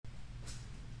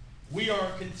We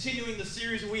are continuing the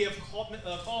series we have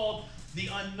called The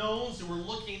Unknowns, and we're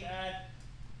looking at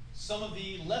some of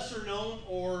the lesser known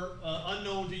or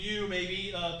unknown to you,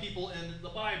 maybe, people in the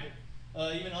Bible,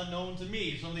 even unknown to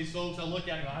me. Some of these folks I look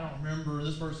at and go, I don't remember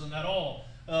this person at all.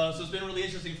 So it's been really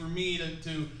interesting for me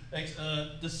to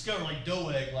discover, like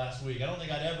Doeg last week. I don't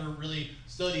think I'd ever really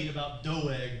studied about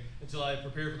Doeg until I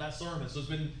prepared for that sermon. So it's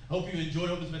been, I hope you enjoyed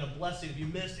it. I hope it's been a blessing. If you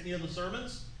missed any of the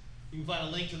sermons, you can find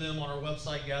a link to them on our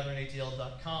website,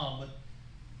 gatheringatl.com. But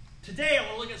today I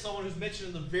want to look at someone who's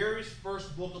mentioned in the very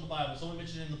first book of the Bible. Someone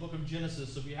mentioned in the book of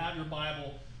Genesis. So if you have your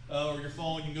Bible or your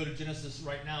phone, you can go to Genesis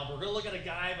right now. But we're going to look at a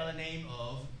guy by the name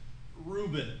of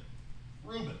Reuben.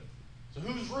 Reuben. So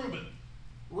who's Reuben?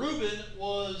 Reuben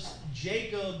was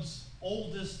Jacob's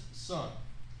oldest son.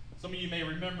 Some of you may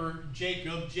remember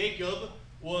Jacob. Jacob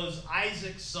was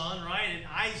Isaac's son, right? And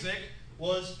Isaac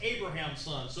was Abraham's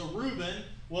son. So Reuben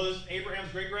was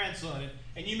Abraham's great-grandson.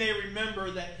 And you may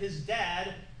remember that his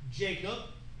dad, Jacob,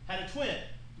 had a twin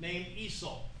named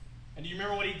Esau. And do you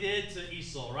remember what he did to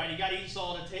Esau, right? He got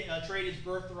Esau to trade his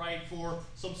birthright for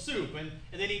some soup. And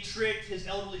then he tricked his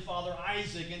elderly father,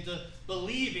 Isaac, into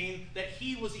believing that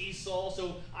he was Esau,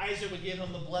 so Isaac would give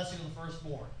him the blessing of the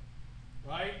firstborn,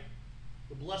 right?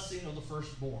 The blessing of the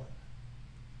firstborn.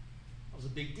 That was a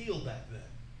big deal back then,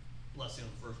 blessing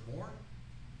of the firstborn.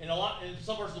 In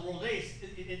some parts of the world today,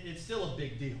 it's still a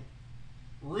big deal.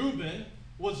 Reuben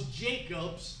was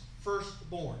Jacob's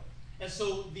firstborn. And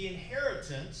so the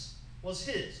inheritance was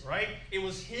his, right? It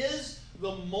was his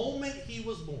the moment he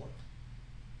was born.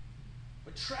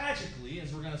 But tragically,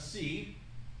 as we're going to see,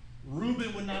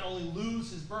 Reuben would not only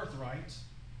lose his birthright,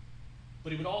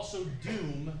 but he would also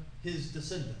doom his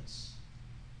descendants.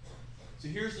 So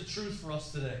here's the truth for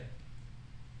us today.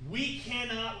 We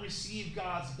cannot receive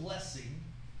God's blessing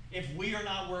if we are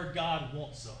not where God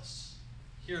wants us.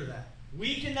 Hear that.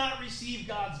 We cannot receive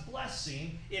God's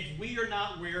blessing if we are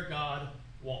not where God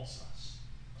wants us.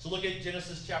 So look at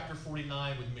Genesis chapter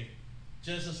 49 with me.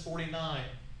 Genesis 49,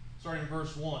 starting in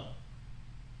verse 1.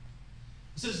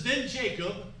 It says, Then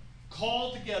Jacob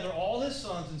called together all his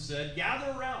sons and said,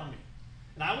 Gather around me,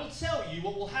 and I will tell you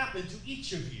what will happen to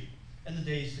each of you in the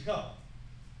days to come.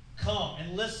 Come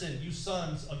and listen, you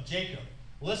sons of Jacob.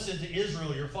 Listen to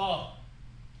Israel, your father.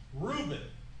 Reuben,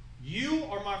 you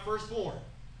are my firstborn,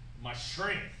 my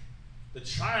strength, the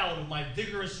child of my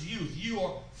vigorous youth. You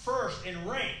are first in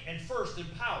rank and first in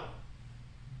power.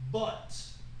 But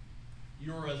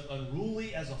you are as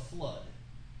unruly as a flood,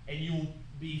 and you will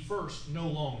be first no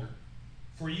longer.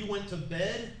 For you went to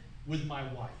bed with my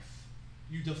wife.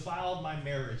 You defiled my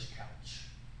marriage couch.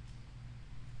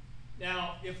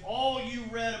 Now, if all you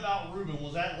read about Reuben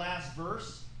was that last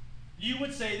verse, you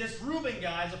would say this Reuben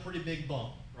guy is a pretty big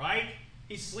bum, right?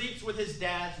 He sleeps with his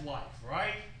dad's wife,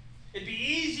 right? It'd be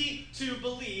easy to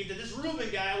believe that this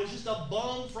Reuben guy was just a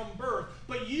bum from birth,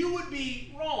 but you would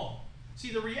be wrong.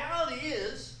 See, the reality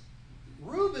is,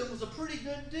 Reuben was a pretty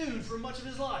good dude for much of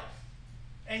his life,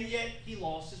 and yet he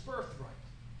lost his birthright.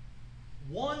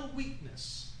 One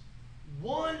weakness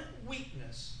brought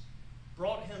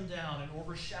him down and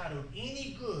overshadowed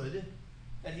any good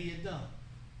that he had done.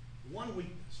 One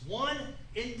weakness, one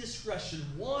indiscretion,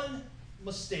 one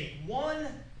mistake, one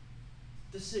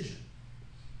decision.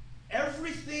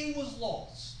 Everything was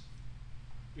lost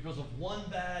because of one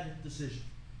bad decision.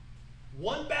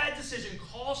 One bad decision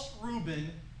cost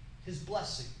Reuben his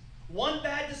blessing. One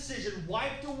bad decision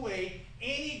wiped away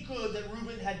any good that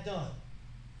Reuben had done.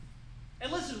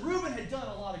 And listen, Reuben had done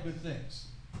a lot of good things.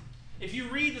 If you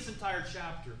read this entire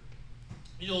chapter,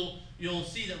 you'll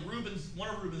see that one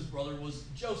of Reuben's brothers was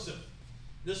Joseph.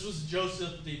 This was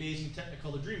Joseph, the amazing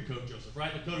Technicolor Dreamcoat Joseph,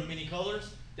 right? The coat of many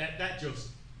colors, that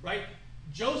Joseph, right?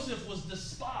 Joseph was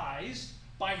despised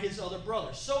by his other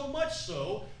brothers, so much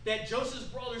so that Joseph's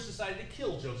brothers decided to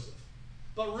kill Joseph.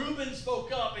 But Reuben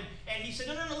spoke up and he said,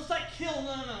 no, let's not kill,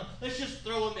 no, let's just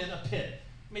throw him in a pit.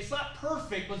 I mean, it's not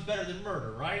perfect, but it's better than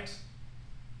murder, right?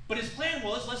 But his plan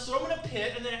was, let's throw him in a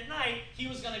pit, and then at night, he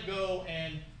was going to go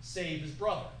and save his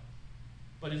brother.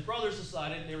 But his brothers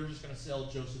decided they were just going to sell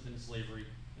Joseph into slavery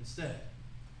instead.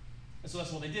 And so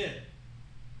that's what they did.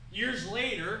 Years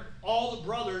later, all the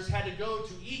brothers had to go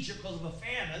to Egypt because of a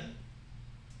famine,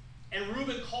 and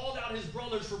Reuben called out his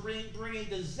brothers for bringing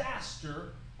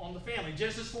disaster on the family.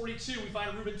 Genesis 42, we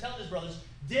find Reuben telling his brothers,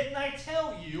 Didn't I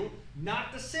tell you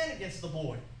not to sin against the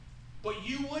boy? But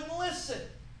you wouldn't listen.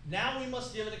 Now we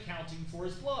must give an accounting for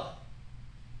his blood.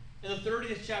 In the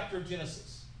 30th chapter of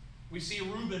Genesis, we see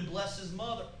Reuben bless his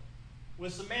mother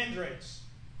with some mandrakes.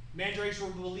 Mandrakes were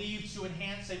believed to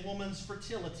enhance a woman's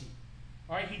fertility.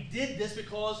 All right, he did this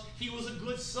because he was a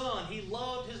good son. He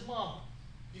loved his mom.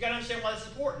 You got to understand why that's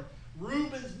important.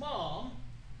 Reuben's mom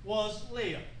was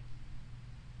Leah,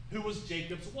 who was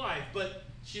Jacob's wife, but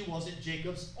she wasn't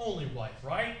Jacob's only wife,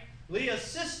 right? Leah's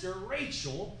sister,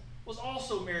 Rachel, was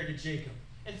also married to Jacob.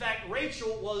 In fact,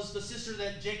 Rachel was the sister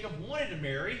that Jacob wanted to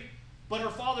marry, but her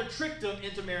father tricked him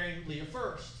into marrying Leah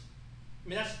first. I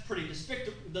mean, that's pretty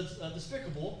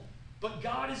despicable, but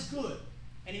God is good,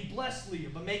 and he blessed Leah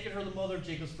by making her the mother of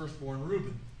Jacob's firstborn,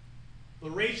 Reuben. But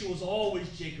Rachel was always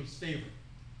Jacob's favorite,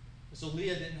 and so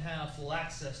Leah didn't have full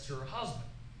access to her husband.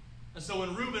 And so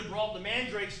when Reuben brought the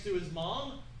mandrakes to his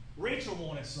mom, Rachel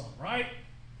wanted some, right?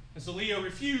 And so Leah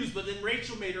refused, but then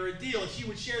Rachel made her a deal. If she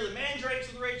would share the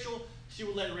mandrakes with Rachel, she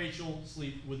would let Rachel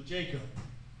sleep with Jacob.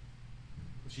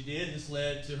 What she did, this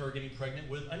led to her getting pregnant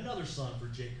with another son for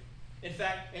Jacob. In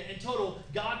fact, in total,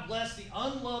 God blessed the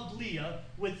unloved Leah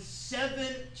with 7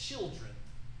 children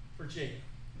for Jacob.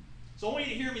 So I want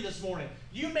you to hear me this morning.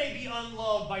 You may be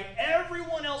unloved by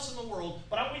everyone else in the world,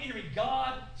 but I want you to hear me.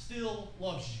 God still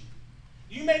loves you.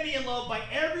 You may be in love by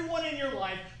everyone in your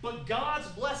life, but God's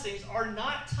blessings are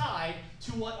not tied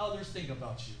to what others think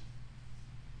about you.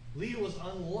 Leah was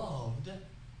unloved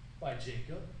by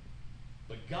Jacob,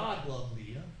 but God loved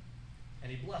Leah,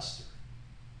 and he blessed her.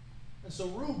 And so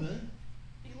Reuben,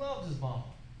 he loved his mom.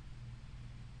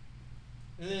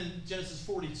 And then Genesis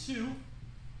 42,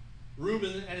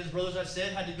 Reuben and his brothers, I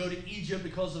said, had to go to Egypt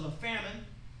because of a famine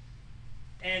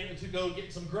and to go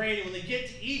get some grain. And when they get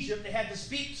to Egypt, they had to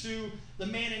speak to the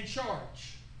man in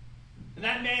charge. And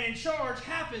that man in charge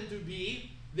happened to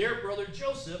be their brother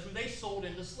Joseph, whom they sold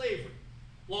into slavery.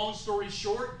 Long story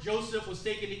short, Joseph was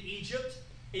taken to Egypt.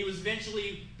 He was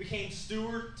eventually became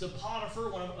steward to Potiphar,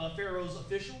 one of Pharaoh's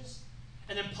officials.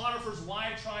 And then Potiphar's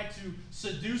wife tried to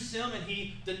seduce him, and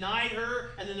he denied her,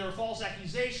 and then there were false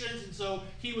accusations, and so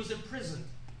he was imprisoned.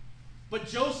 But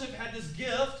Joseph had this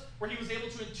gift where he was able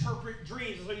to interpret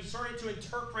dreams. And so he started to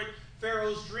interpret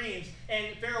Pharaoh's dreams.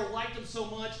 And Pharaoh liked him so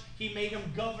much, he made him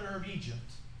governor of Egypt.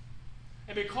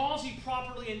 And because he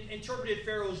properly interpreted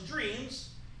Pharaoh's dreams,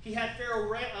 he had Pharaoh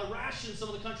ration some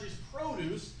of the country's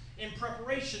produce in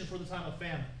preparation for the time of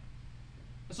famine.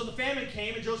 And so the famine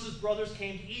came, and Joseph's brothers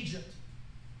came to Egypt.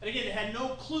 And again, they had no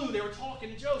clue they were talking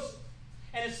to Joseph.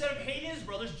 And instead of hating his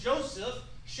brothers, Joseph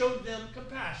showed them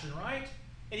compassion, right?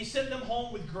 And he sent them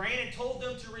home with grain and told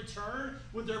them to return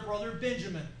with their brother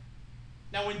Benjamin.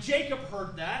 Now, when Jacob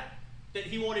heard that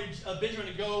he wanted Benjamin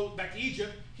to go back to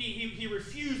Egypt, he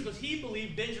refused because he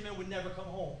believed Benjamin would never come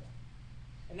home.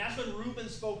 And that's when Reuben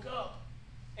spoke up.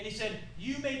 And he said,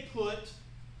 "You may put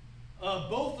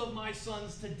both of my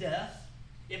sons to death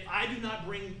if I do not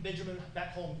bring Benjamin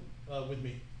back home with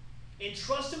me.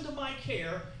 Entrust him to my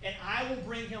care, and I will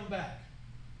bring him back."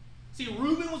 See,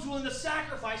 Reuben was willing to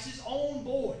sacrifice his own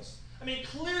boys. I mean,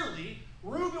 clearly,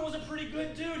 Reuben was a pretty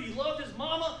good dude. He loved his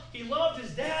mama. He loved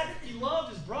his dad. He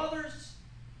loved his brothers.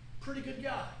 Pretty good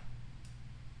guy.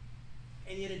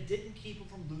 And yet it didn't keep him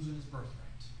from losing his birthright.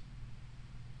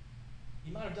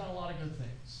 He might have done a lot of good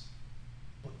things.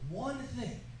 But one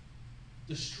thing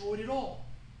destroyed it all.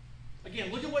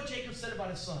 Again, look at what Jacob said about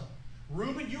his son.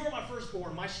 "Reuben, you are my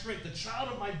firstborn, my strength, the child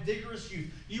of my vigorous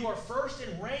youth. You are first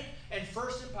in rank and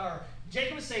first in power."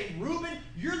 Jacob is saying, Reuben,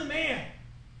 you're the man,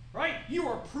 right? You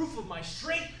are proof of my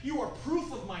strength. You are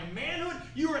proof of my manhood.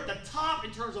 You are at the top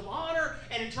in terms of honor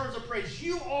and in terms of praise.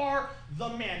 You are the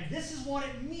man. This is what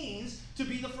it means to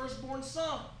be the firstborn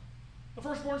son. The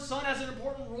firstborn son has an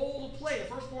important role to play. The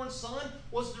firstborn son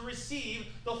was to receive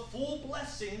the full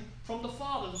blessing from the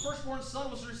father. The firstborn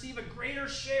son was to receive a greater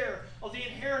share of the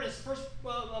inheritance. The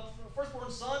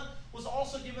firstborn son was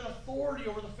also given authority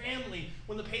over the family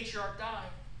when the patriarch died.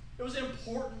 It was an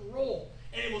important role.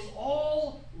 And it was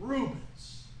all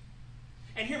Reuben's.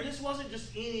 And here, this wasn't just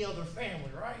any other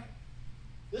family, right?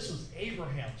 This was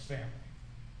Abraham's family.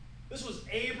 This was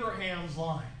Abraham's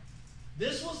line.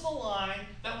 This was the line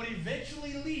that would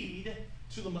eventually lead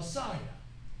to the Messiah.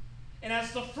 And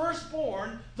as the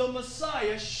firstborn, the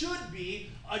Messiah should be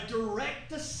a direct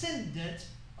descendant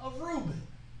of Reuben.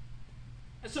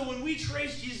 And so when we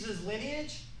trace Jesus'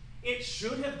 lineage, it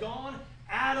should have gone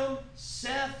Adam,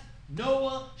 Seth,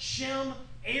 Noah, Shem,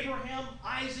 Abraham,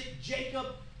 Isaac,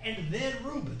 Jacob, and then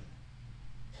Reuben.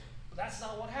 But that's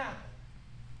not what happened.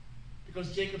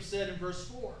 Because Jacob said in verse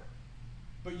 4,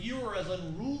 "But you are as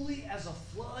unruly as a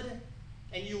flood,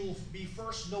 and you will be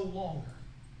first no longer.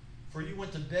 For you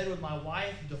went to bed with my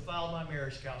wife, you defiled my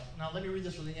marriage couch." Now let me read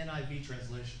this from the NIV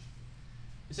translation.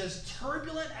 It says,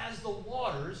 "Turbulent as the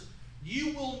waters,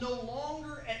 you will no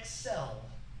longer excel.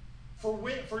 For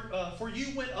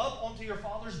you went up onto your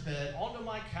father's bed, onto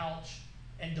my couch,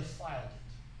 and defiled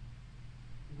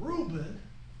it." Reuben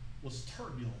was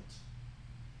turbulent.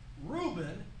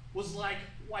 Reuben was like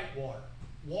whitewater,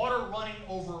 water running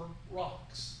over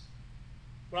rocks.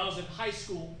 When I was in high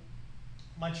school,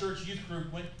 my church youth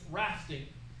group went rafting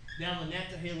down the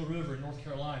Nantahala River in North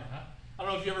Carolina. I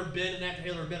don't know if you've ever been in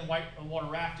Nantahala or been whitewater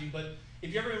rafting, but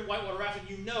if you've ever been whitewater rafting,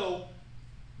 you know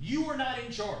you are not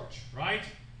in charge, right?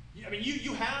 I mean,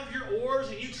 you have your oars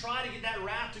and you try to get that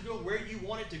raft to go where you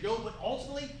want it to go, but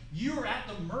ultimately you are at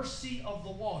the mercy of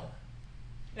the water.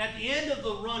 And at the end of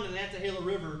the run in the Nantahala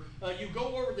River, you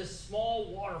go over this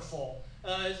small waterfall.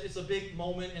 It's a big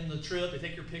moment in the trip. They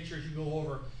take your picture as you go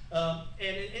over. And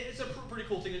it's a pretty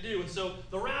cool thing to do. And so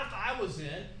the raft I was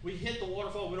in, we hit the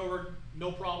waterfall, went over,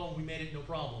 no problem. We made it, no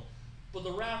problem. But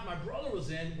the raft my brother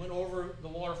was in went over the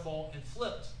waterfall and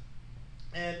flipped.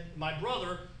 And my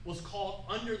brother was caught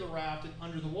under the raft and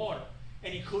under the water.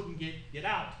 And he couldn't get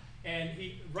out. And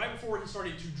right before he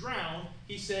started to drown,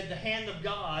 he said the hand of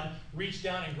God reached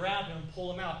down and grabbed him and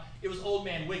pulled him out. It was old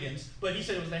man Wiggins, but he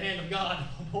said it was the hand of God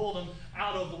that pulled him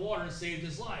out of the water and saved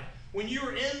his life. When you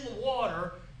are in the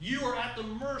water, you are at the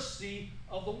mercy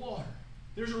of the water.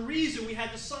 There's a reason we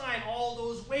had to sign all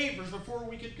those waivers before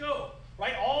we could go,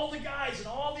 right? All the guys and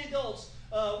all the adults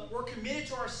were committed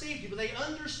to our safety, but they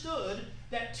understood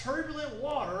that turbulent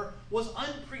water was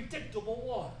unpredictable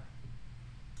water.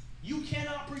 You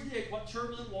cannot predict what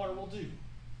turbulent water will do.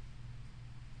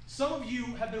 Some of you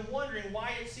have been wondering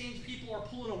why it seems people are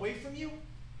pulling away from you.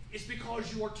 It's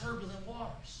because you are turbulent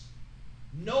waters.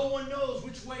 No one knows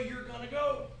which way you're going to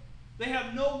go. They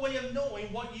have no way of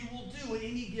knowing what you will do at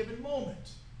any given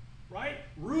moment. Right?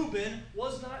 Reuben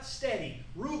was not steady.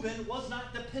 Reuben was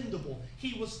not dependable.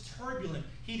 He was turbulent.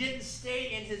 He didn't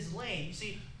stay in his lane. You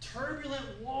see, turbulent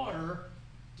water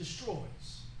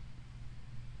destroys.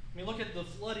 I mean, look at the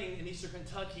flooding in eastern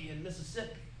Kentucky and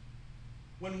Mississippi.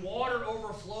 When water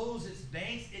overflows its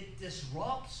banks, it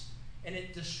disrupts and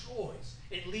it destroys.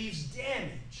 It leaves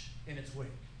damage in its wake.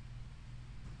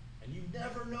 And you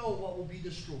never know what will be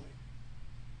destroyed.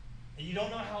 And you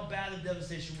don't know how bad the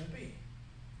devastation will be.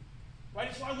 Right?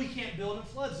 It's why we can't build in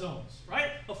flood zones.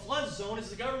 Right? A flood zone is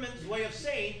the government's way of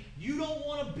saying you don't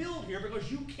want to build here because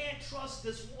you can't trust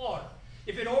this water.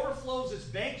 If it overflows its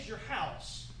banks, your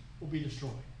house will be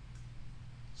destroyed.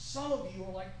 Some of you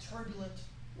are like turbulent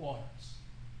waters.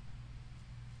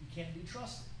 You can't be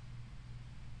trusted.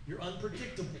 You're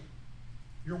unpredictable.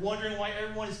 You're wondering why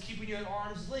everyone is keeping you at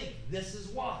arm's length. This is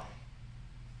why.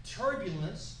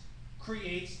 Turbulence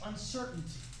creates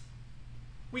uncertainty.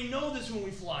 We know this when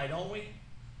we fly, don't we?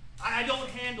 I don't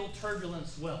handle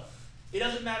turbulence well. It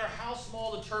doesn't matter how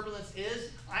small the turbulence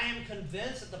is. I am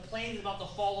convinced that the plane is about to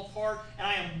fall apart and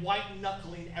I am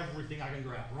white-knuckling everything I can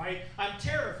grab, right? I'm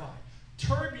terrified.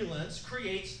 Turbulence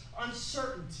creates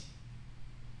uncertainty.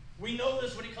 We know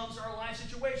this when it comes to our life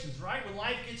situations, right? When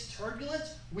life gets turbulent,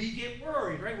 we get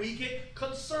worried, right? We get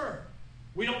concerned.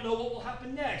 We don't know what will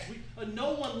happen next.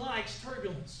 No one likes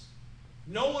turbulence.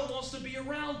 No one wants to be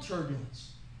around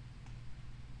turbulence.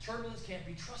 Turbulence can't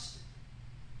be trusted.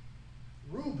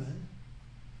 Reuben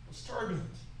was turbulent.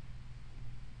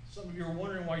 Some of you are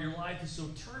wondering why your life is so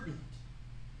turbulent.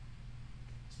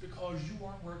 It's because you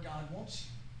aren't where God wants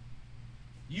you.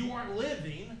 You aren't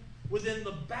living within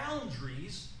the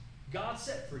boundaries God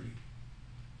set for you.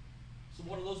 So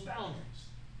what are those boundaries?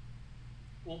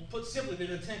 Well, put simply,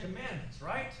 they're the 10 Commandments,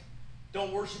 right?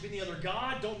 Don't worship any other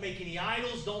God. Don't make any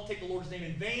idols. Don't take the Lord's name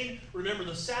in vain. Remember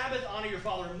the Sabbath. Honor your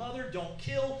father and mother. Don't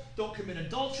kill. Don't commit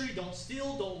adultery. Don't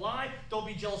steal. Don't lie. Don't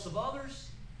be jealous of others.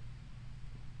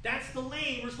 That's the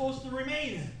lane we're supposed to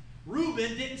remain in.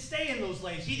 Reuben didn't stay in those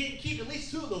lanes. He didn't keep at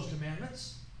least 2 of those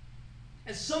commandments.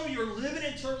 And some of you are living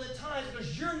in turbulent times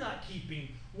because you're not keeping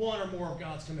 1 or more of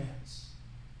God's commands.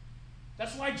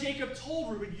 That's why Jacob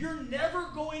told Reuben, you're never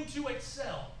going to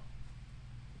excel.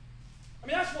 I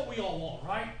mean, that's what we all want,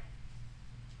 right?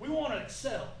 We want to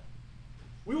excel.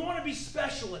 We want to be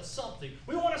special at something.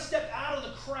 We want to step out of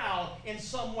the crowd in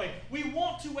some way. We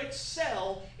want to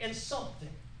excel in something.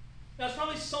 Now, it's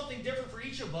probably something different for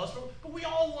each of us, but we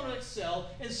all want to excel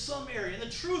in some area. And the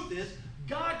truth is,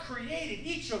 God created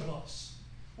each of us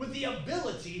with the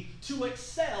ability to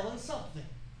excel in something.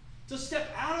 To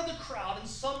step out of the crowd in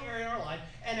some area in our life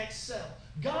and excel.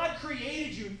 God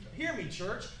created you, hear me,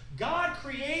 church, God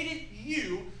created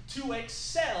you to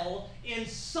excel in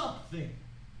something.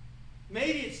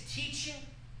 Maybe it's teaching,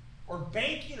 or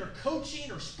banking, or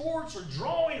coaching, or sports, or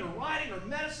drawing, or writing, or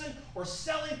medicine, or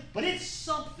selling, but it's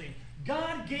something.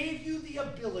 God gave you the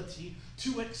ability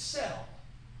to excel.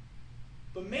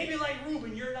 But maybe like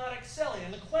Reuben, you're not excelling,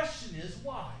 and the question is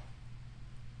why?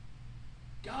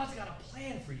 God's got a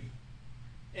plan for you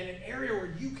in an area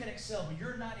where you can excel, but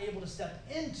you're not able to step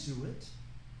into it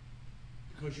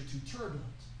because you're too turbulent.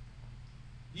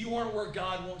 You aren't where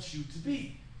God wants you to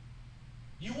be.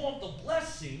 You want the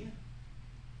blessing,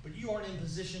 but you aren't in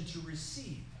position to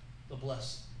receive the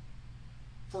blessing.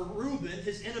 For Reuben,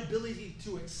 his inability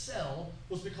to excel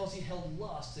was because he held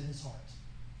lust in his heart.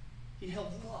 He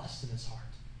held lust in his heart.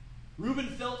 Reuben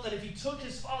felt that if he took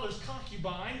his father's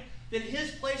concubine, then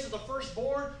his place of the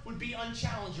firstborn would be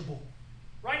unchallengeable.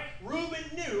 Right? Reuben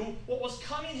knew what was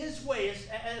coming his way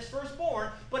as firstborn,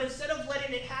 but instead of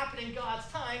letting it happen in God's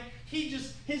time,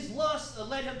 his lust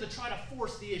led him to try to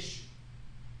force the issue.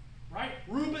 Right?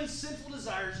 Reuben's sinful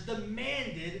desires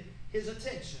demanded his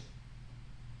attention.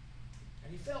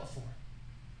 And he fell for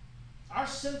it. Our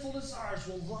sinful desires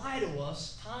will lie to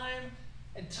us time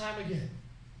and time again.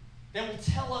 They will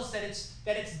tell us that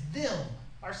it's them,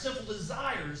 our sinful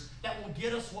desires, that will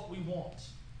get us what we want.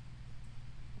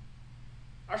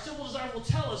 Our sinful desires will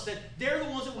tell us that they're the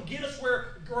ones that will get us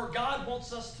where God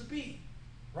wants us to be.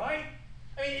 Right?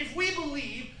 I mean, if we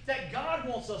believe that God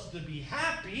wants us to be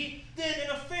happy, then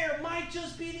an affair might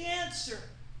just be the answer.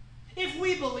 If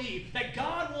we believe that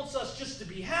God wants us just to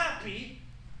be happy,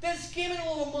 then skimming a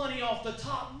little money off the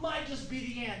top might just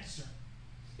be the answer.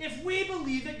 If we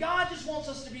believe that God just wants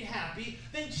us to be happy,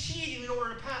 then cheating in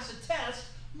order to pass a test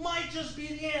might just be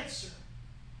the answer.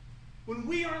 When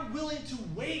we aren't willing to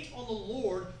wait on the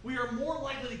Lord, we are more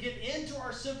likely to give in to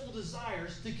our sinful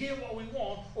desires to get what we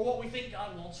want or what we think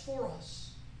God wants for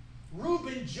us.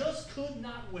 Reuben just could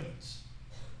not wait.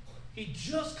 He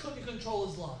just couldn't control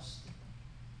his lust.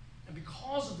 And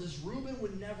because of this, Reuben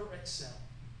would never excel.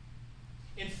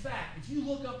 In fact, if you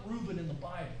look up Reuben in the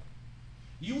Bible,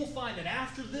 you will find that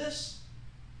after this,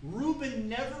 Reuben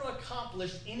never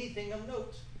accomplished anything of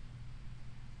note.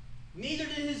 Neither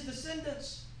did his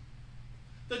descendants.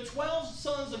 The 12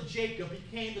 sons of Jacob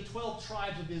became the 12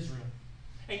 tribes of Israel.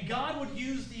 And God would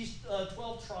use these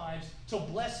 12 tribes to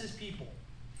bless his people.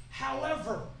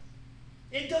 However,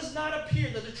 it does not appear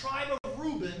that the tribe of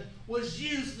Reuben was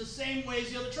used the same way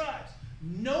as the other tribes.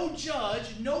 No judge,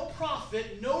 no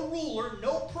prophet, no ruler,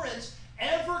 no prince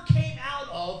ever came out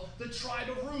of the tribe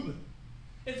of Reuben.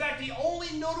 In fact, the only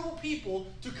notable people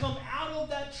to come out of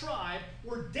that tribe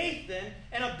were Dathan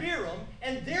and Abiram,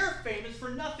 and they're famous for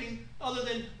nothing other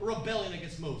than rebelling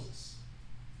against Moses.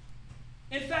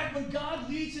 In fact, when God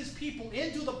leads his people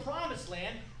into the promised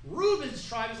land, Reuben's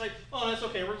tribe is like, oh, that's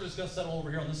okay, we're just going to settle over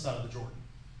here on this side of the Jordan.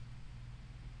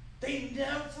 They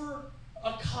never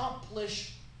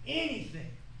accomplish anything.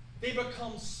 They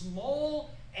become small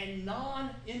and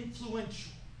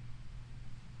non-influential.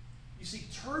 You see,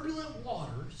 turbulent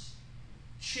waters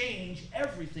change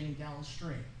everything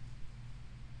downstream.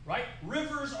 Right?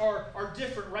 Rivers are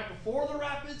different right before the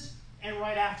rapids and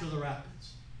right after the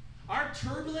rapids. Our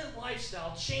turbulent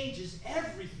lifestyle changes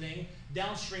everything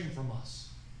downstream from us.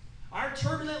 Our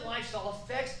turbulent lifestyle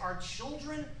affects our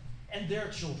children and their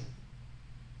children.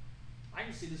 I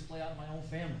can see this play out in my own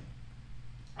family.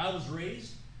 I was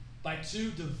raised by two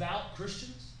devout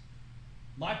Christians.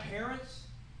 My parents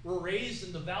were raised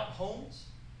in devout homes.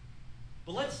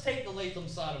 But let's take the Latham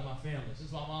side of my family.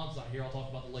 Since my mom's not here, I'll talk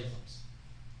about the Lathams.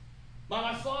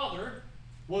 My father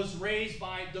was raised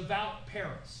by devout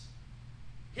parents.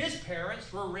 His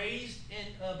parents were raised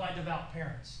by devout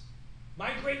parents.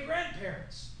 My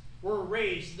great-grandparents were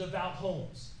raised in devout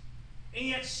homes. And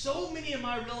yet so many of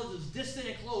my relatives, distant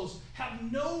and close,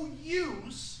 have no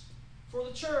use for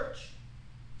the church.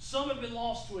 Some have been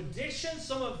lost to addiction.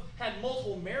 Some have had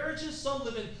multiple marriages. Some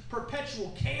live in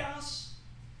perpetual chaos.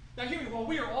 Now hear me, while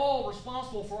we are all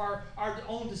responsible for our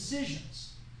own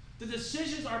decisions, the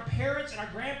decisions our parents and our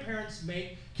grandparents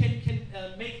make can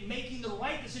make making the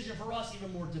right decision for us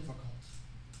even more difficult.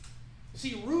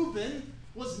 See, Reuben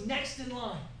was next in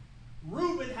line.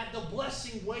 Reuben had the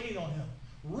blessing waiting on him.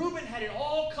 Reuben had it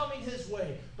all coming his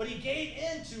way, but he gave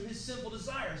in to his sinful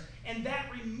desires, and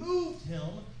that removed him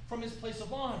from his place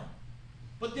of honor.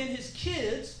 But then his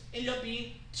kids ended up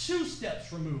being 2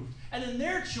 steps removed, and then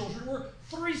their children were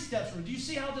 3 steps removed. Do you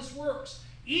see how this works?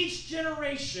 Each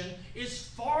generation is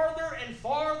farther and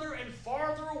farther and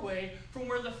farther away from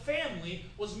where the family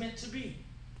was meant to be.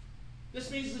 This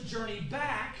means the journey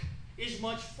back is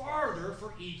much farther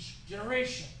for each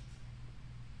generation.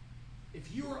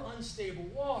 If you are unstable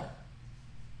water,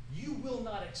 you will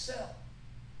not excel,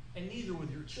 and neither will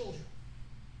your children.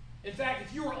 In fact,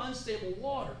 if you are unstable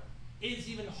water, it is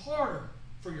even harder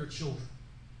for your children.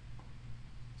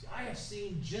 See, I have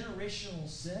seen generational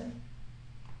sin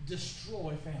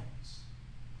destroy families.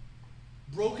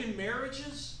 Broken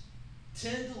marriages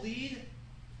tend to lead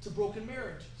to broken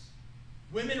marriages.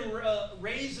 Women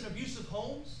raised in abusive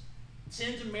homes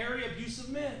tend to marry abusive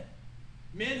men.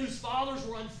 Men whose fathers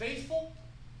were unfaithful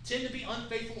tend to be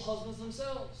unfaithful husbands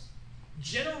themselves.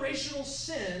 Generational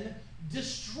sin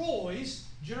destroys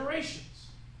generations.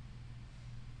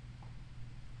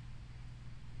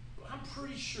 But I'm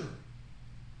pretty sure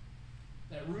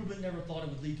that Reuben never thought it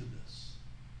would lead to this,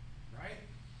 right?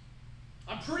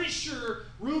 I'm pretty sure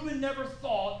Reuben never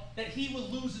thought that he would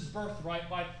lose his birthright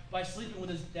by sleeping with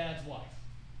his dad's wife.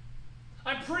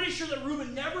 I'm pretty sure that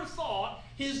Reuben never thought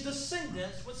his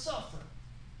descendants would suffer.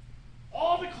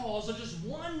 All because of just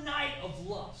one night of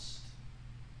lust.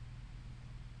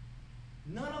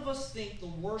 None of us think the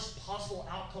worst possible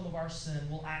outcome of our sin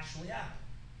will actually happen.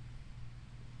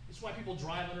 That's why people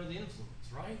drive under the influence,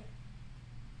 right?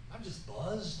 I'm just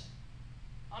buzzed.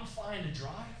 I'm fine to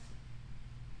drive.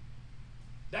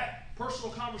 That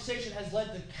personal conversation has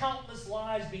led to countless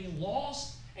lives being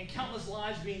lost and countless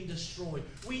lives being destroyed.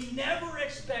 We never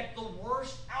expect the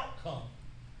worst outcome,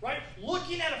 right?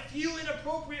 Looking at a few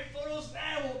inappropriate photos,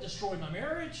 that won't destroy my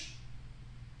marriage.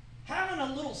 Having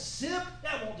a little sip,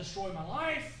 that won't destroy my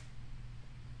life.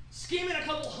 Skimming a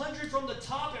couple hundred from the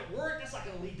top at work, that's not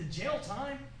going to lead to jail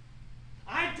time.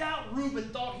 I doubt Reuben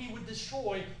thought he would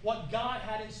destroy what God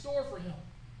had in store for him.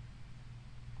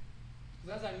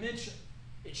 Because as I mentioned,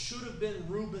 it should have been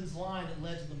Reuben's line that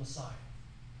led to the Messiah.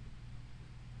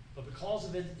 But because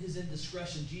of his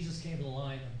indiscretion, Jesus came to the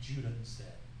line of Judah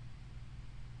instead.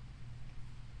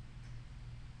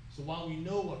 So while we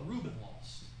know what Reuben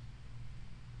lost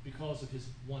because of his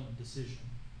one decision,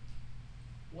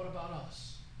 what about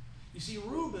us? You see,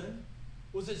 Reuben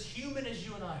was as human as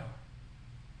you and I are.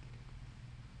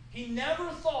 He never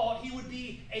thought he would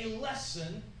be a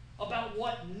lesson about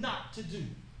what not to do.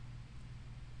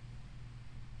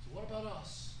 So what about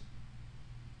us?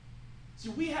 See,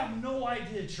 we have no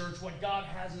idea, church, what God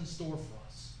has in store for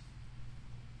us.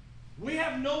 We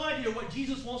have no idea what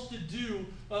Jesus wants to do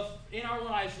in our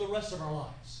lives for the rest of our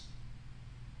lives.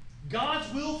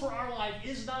 God's will for our life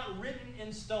is not written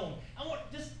in stone.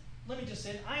 Let me just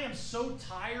say, I am so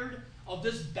tired of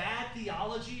this bad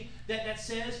theology that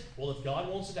says, well, if God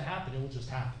wants it to happen, it will just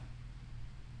happen.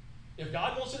 If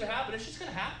God wants it to happen, it's just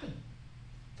going to happen.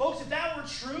 Folks, if that were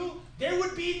true, there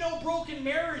would be no broken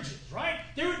marriages, right?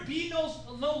 There would be no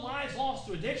lives lost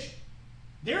to addiction.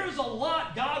 There is a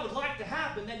lot God would like to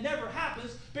happen that never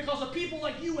happens because of people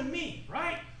like you and me,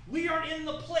 right? We aren't in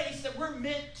the place that we're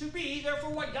meant to be.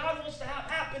 Therefore, what God wants to have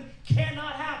happen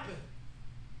cannot happen.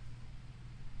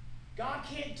 God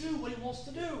can't do what he wants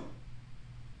to do.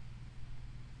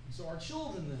 And so our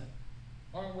children then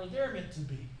aren't where they're meant to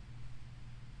be.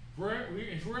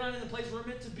 If we're not in the place we're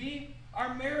meant to be,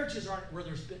 our marriages aren't where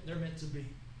they're meant to be.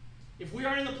 If we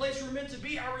aren't in the place we're meant to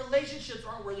be, our relationships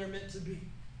aren't where they're meant to be.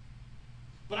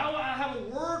 But I have a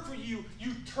word for you,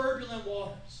 you turbulent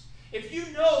waters. If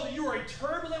you know that you are a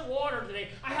turbulent water today,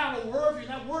 I have a word for you. And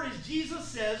that word is Jesus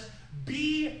says,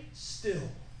 be still.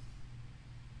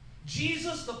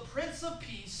 Jesus, the Prince of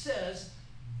Peace, says,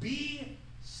 be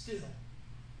still.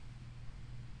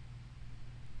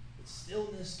 But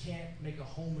stillness can't make a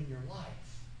home in your life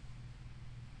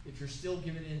if you're still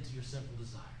giving in to your sinful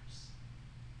desires.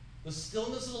 The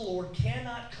stillness of the Lord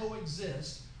cannot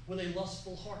coexist with a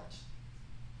lustful heart.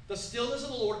 The stillness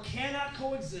of the Lord cannot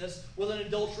coexist with an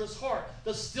adulterous heart.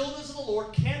 The stillness of the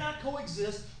Lord cannot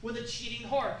coexist with a cheating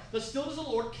heart. The stillness of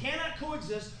the Lord cannot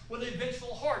coexist with a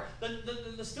vengeful heart.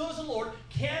 The stillness of the Lord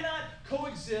cannot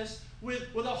coexist with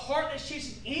a heart that's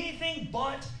chasing anything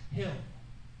but him.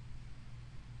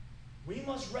 We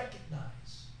must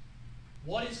recognize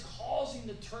what is causing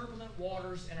the turbulent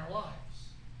waters in our lives.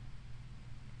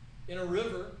 In a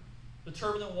river, the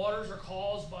turbulent waters are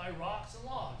caused by rocks and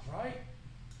logs, right?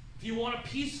 If you want a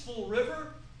peaceful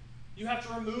river, you have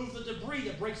to remove the debris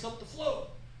that breaks up the flow,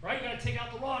 right? You got to take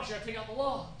out the rocks, you got to take out the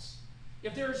logs.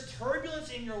 If there is turbulence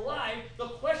in your life, the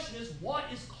question is, what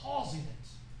is causing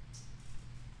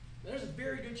it? There's a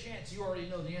very good chance you already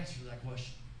know the answer to that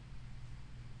question.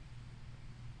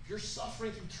 If you're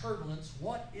suffering through turbulence,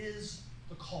 what is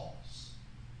the cause?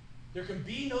 There can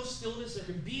be no stillness, there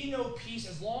can be no peace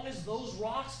as long as those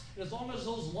rocks and as long as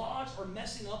those logs are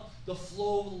messing up the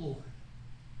flow of the Lord.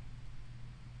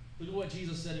 Look at what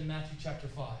Jesus said in Matthew chapter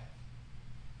 5.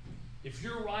 If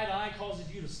your right eye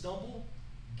causes you to stumble,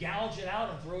 gouge it out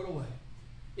and throw it away.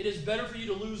 It is better for you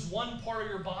to lose one part of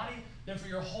your body than for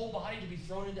your whole body to be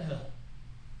thrown into hell.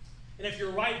 And if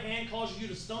your right hand causes you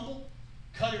to stumble,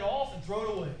 cut it off and throw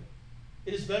it away.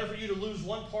 It is better for you to lose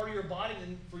one part of your body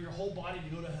than for your whole body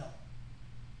to go to hell.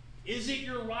 Is it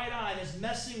your right eye that's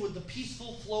messing with the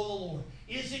peaceful flow of the Lord?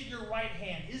 Is it your right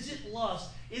hand? Is it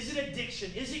lust? Is it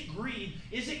addiction? Is it greed?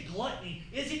 Is it gluttony?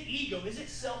 Is it ego? Is it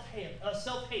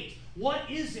self-hate? What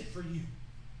is it for you?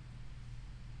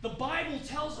 The Bible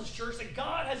tells us, church, that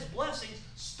God has blessings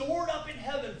stored up in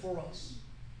heaven for us.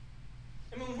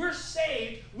 And when we're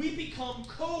saved, we become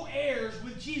co-heirs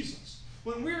with Jesus.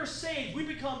 When we are saved, we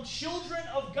become children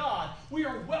of God. We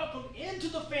are welcomed into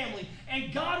the family,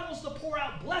 and God wants to pour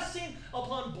out blessing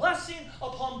upon blessing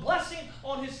upon blessing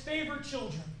on His favored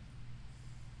children.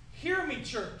 Hear me,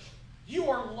 church.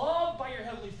 You are loved by your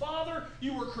Heavenly Father.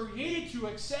 You were created to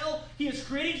excel. He has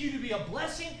created you to be a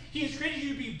blessing. He has created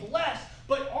you to be blessed.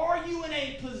 But are you in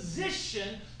a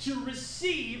position to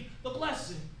receive the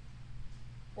blessing?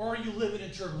 Or are you living in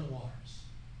turbulent waters?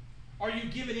 Are you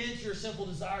giving in to your sinful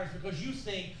desires because you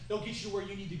think they'll get you where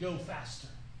you need to go faster?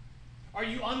 Are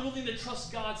you unwilling to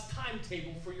trust God's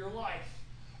timetable for your life?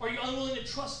 Are you unwilling to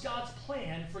trust God's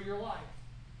plan for your life?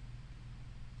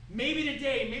 Maybe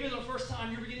today, maybe the first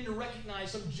time, you're beginning to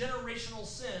recognize some generational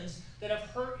sins that have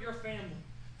hurt your family.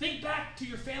 Think back to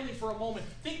your family for a moment.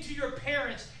 Think to your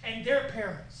parents and their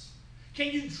parents.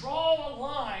 Can you draw a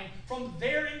line from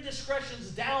their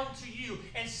indiscretions down to you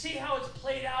and see how it's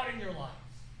played out in your life?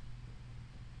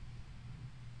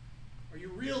 Are you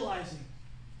realizing,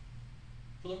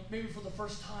 maybe for the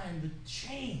first time, the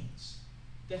chains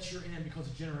that you're in because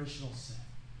of generational sin?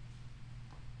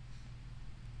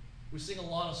 We sing a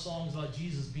lot of songs about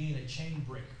Jesus being a chain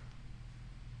breaker.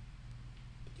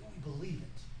 But do we believe it?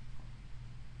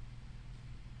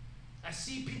 I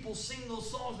see people sing those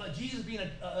songs about Jesus being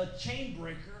a chain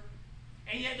breaker,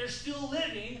 and yet they're still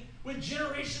living with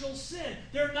generational sin.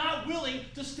 They're not willing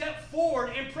to step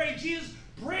forward and pray, Jesus,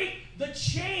 break the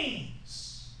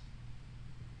chains.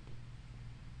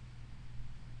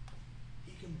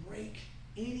 He can break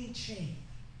any chain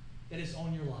that is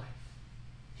on your life.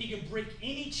 He can break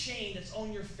any chain that's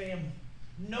on your family.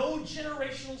 No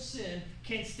generational sin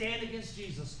can stand against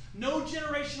Jesus. No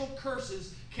generational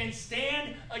curses can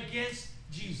stand against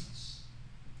Jesus.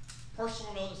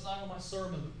 Personal note, it's not on my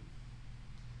sermon.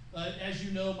 As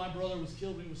you know, my brother was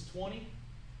killed when he was 20.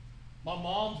 My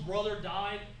mom's brother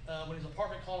died when his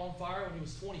apartment caught on fire when he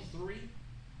was 23.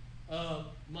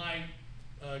 My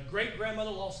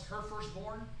great-grandmother lost her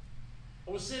firstborn.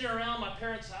 I was sitting around my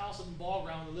parents' house in Ball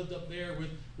Ground. We lived up there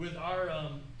with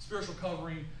our spiritual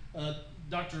covering,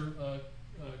 Dr.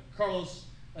 Carlos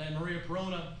and Maria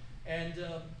Corona. And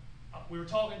we were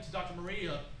talking to Dr.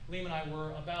 Maria, Liam and I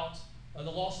were, about the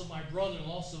loss of my brother and the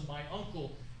loss of my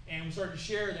uncle. And we started to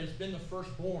share that it's been the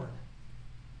firstborn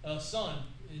son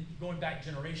going back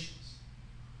generations.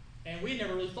 And we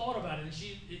never really thought about it. And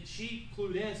she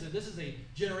clued in and said, this is a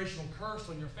generational curse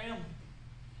on your family.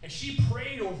 And she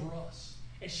prayed over us.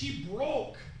 And she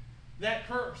broke that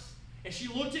curse. And she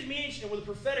looked at me and with a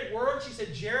prophetic word, she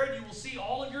said, Jared, you will see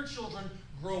all of your children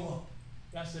grow up.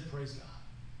 And I said, praise God.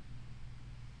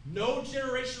 No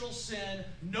generational sin,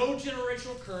 no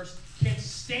generational curse can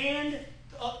stand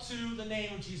up to the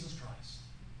name of Jesus Christ.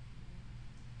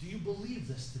 Do you believe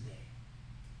this today?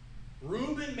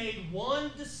 Reuben made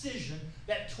one decision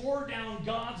that tore down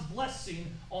God's blessing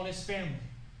on his family.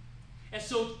 And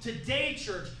so today,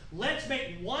 church, let's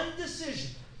make one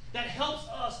decision that helps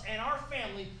us and our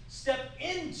family step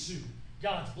into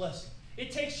God's blessing.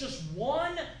 It takes just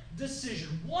one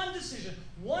decision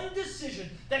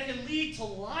that can lead to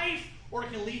life or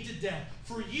it can lead to death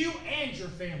for you and your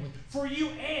family, for you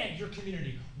and your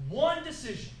community. One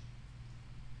decision.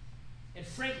 And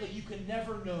frankly, you can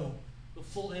never know the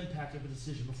full impact of a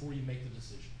decision before you make the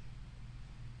decision.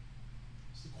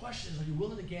 So the question is, are you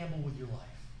willing to gamble with your life?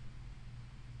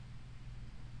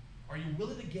 Are you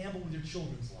willing to gamble with your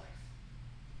children's life?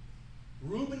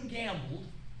 Reuben gambled,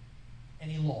 and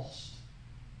he lost.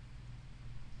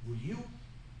 Will you?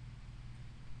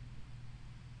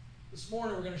 This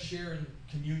morning we're going to share in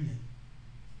communion.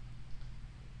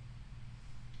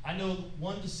 I know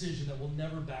one decision that will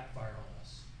never backfire on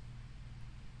us.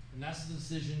 And that's the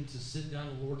decision to sit down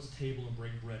at the Lord's table and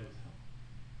break bread with Him.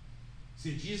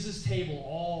 See, at Jesus' table,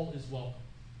 all is welcome.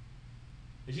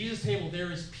 At Jesus' table,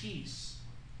 there is peace.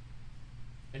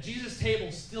 At Jesus'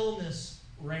 table, stillness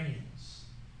reigns.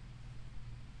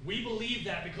 We believe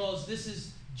that because this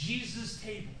is Jesus'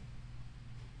 table.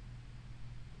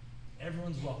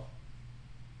 Everyone's welcome.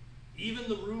 Even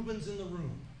the Reubens in the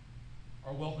room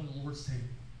are welcome to the Lord's table.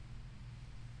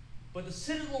 But to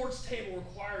sit at the Lord's table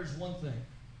requires one thing.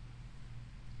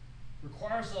 It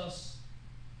requires us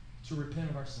to repent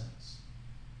of our sins.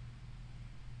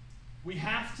 We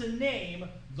have to name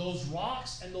those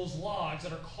rocks and those logs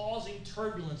that are causing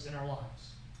turbulence in our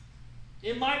lives.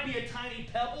 It might be a tiny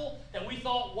pebble that we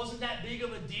thought wasn't that big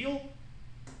of a deal,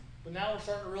 but now we're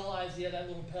starting to realize, yeah, that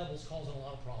little pebble is causing a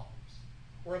lot of problems.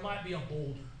 Or it might be a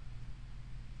boulder.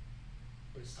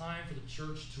 But it's time for the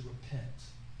church to repent.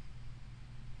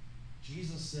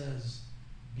 Jesus says,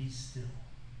 be still.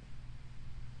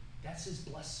 That's his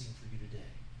blessing for you today.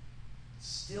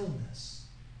 Stillness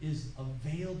is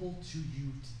available to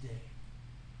you today.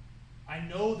 I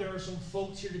know there are some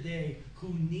folks here today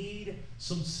who need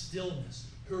some stillness.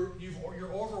 You're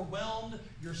overwhelmed,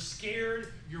 you're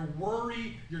scared, you're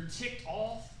worried, you're ticked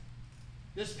off.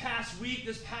 This past week,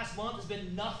 this past month has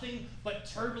been nothing but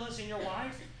turbulence in your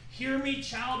life. Hear me,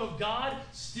 child of God.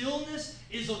 Stillness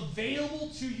is available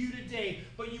to you today,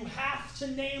 but you have to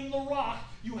name the rock.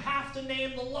 You have to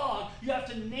name the log. You have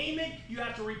to name it. You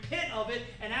have to repent of it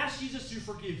and ask Jesus to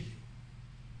forgive you.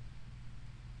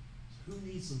 So who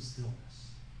needs some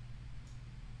stillness?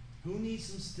 Who needs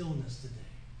some stillness today?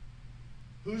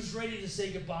 Who's ready to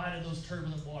say goodbye to those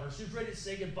turbulent waters? Who's ready to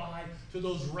say goodbye to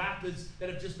those rapids that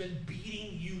have just been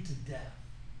beating you to death?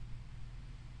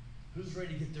 Who's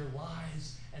ready to get their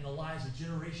lives and the lives of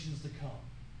generations to come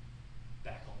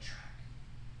back on track?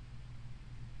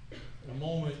 In a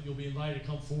moment, you'll be invited to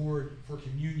come forward for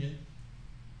communion.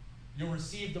 You'll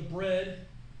receive the bread,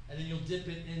 and then you'll dip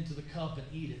it into the cup and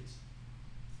eat it.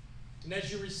 And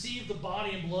as you receive the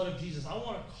body and blood of Jesus, I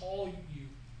want to call you.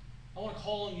 I want to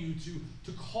call on you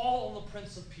to call on the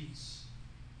Prince of Peace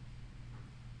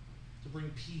to bring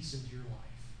peace into your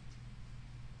life.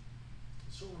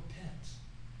 So repent.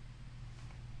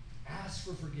 Ask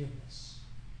for forgiveness.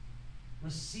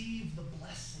 Receive the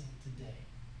blessing today.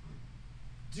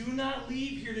 Do not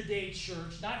leave here today,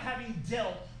 church, not having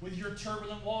dealt with your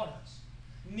turbulent waters.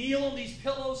 Kneel on these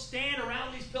pillows, stand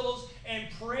around these pillows, and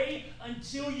pray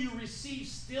until you receive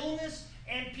stillness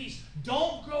and peace.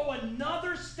 Don't go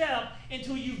another step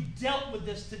until you've dealt with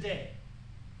this today.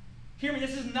 Hear me,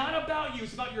 this is not about you.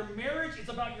 It's about your marriage. It's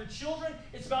about your children.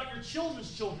 It's about your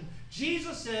children's children.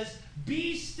 Jesus says,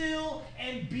 be still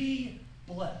and be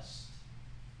blessed.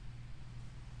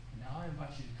 Now I invite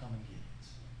you to come and get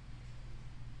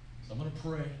it. So I'm going to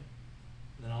pray,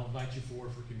 and then I'll invite you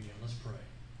forward for communion. Let's pray.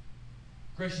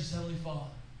 Gracious Heavenly Father,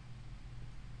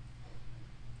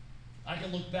 I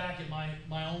can look back at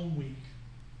my own week,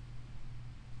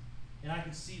 and I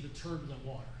can see the turbulent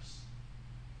waters.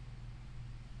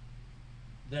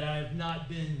 That I have not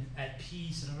been at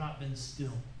peace and have not been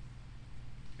still.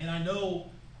 And I know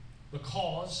the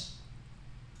cause.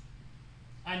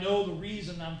 I know the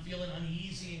reason I'm feeling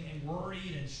uneasy and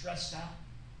worried and stressed out.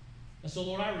 And so,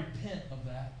 Lord, I repent of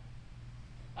that.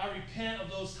 I repent of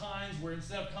those times where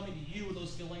instead of coming to you with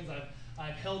those feelings,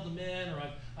 I've held them in, or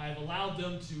I've allowed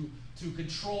them to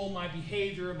control my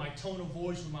behavior, my tone of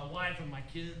voice with my wife and my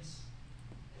kids.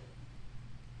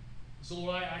 So,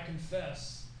 Lord, I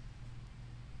confess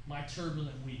my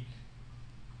turbulent week,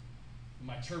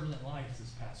 my turbulent life this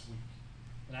past week.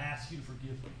 And I ask you to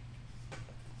forgive me.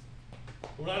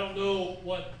 Lord, I don't know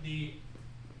what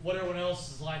everyone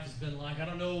else's life has been like. I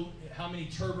don't know how many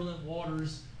turbulent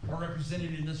waters are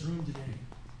represented in this room today.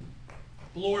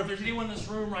 But Lord, if there's anyone in this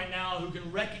room right now who can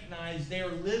recognize they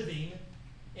are living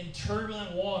in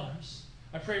turbulent waters,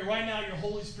 I pray right now your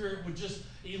Holy Spirit would just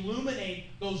illuminate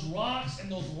those rocks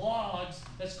and those logs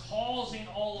that's causing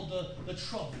all of the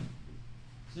trouble,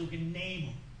 so we can name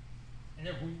them and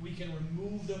that we can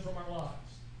remove them from our lives.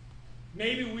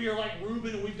 Maybe we are like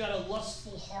Reuben and we've got a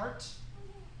lustful heart,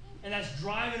 and that's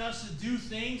driving us to do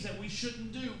things that we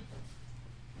shouldn't do.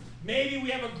 Maybe we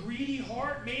have a greedy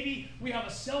heart. Maybe we have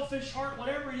a selfish heart.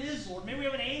 Whatever it is, Lord. Maybe we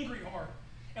have an angry heart.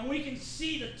 And we can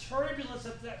see the turbulence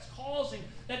that's causing,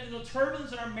 that the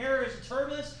turbulence in our marriage, the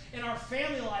turbulence in our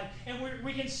family life. And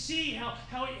we can see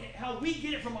how we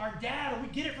get it from our dad, or we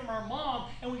get it from our mom.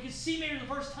 And we can see maybe the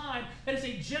first time that it's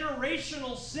a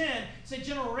generational sin. It's a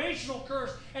generational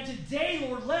curse. And today,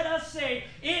 Lord, let us say,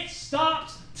 it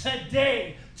stops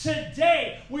today.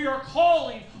 Today, we are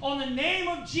calling on the name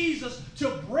of Jesus to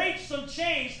break some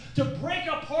chains, to break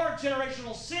apart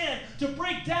generational sin, to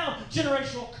break down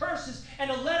generational curses, and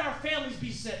to let our families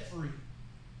be set free,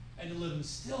 and to live in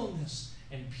stillness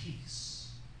and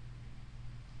peace.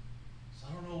 So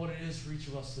I don't know what it is for each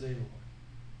of us today, Lord,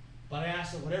 but I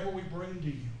ask that whatever we bring to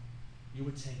you, you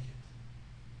would take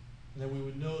it, and that we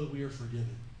would know that we are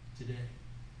forgiven today,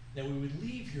 that we would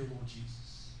leave here, Lord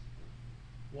Jesus,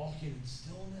 walking in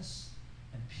stillness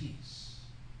and peace.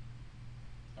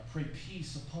 I pray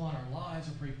peace upon our lives.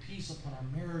 I pray peace upon our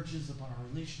marriages, upon our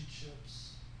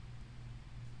relationships.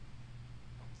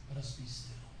 Let us be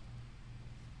still.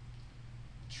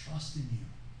 Trust in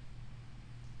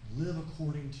you. Live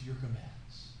according to your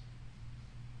commands.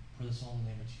 For this all in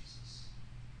the name of Jesus.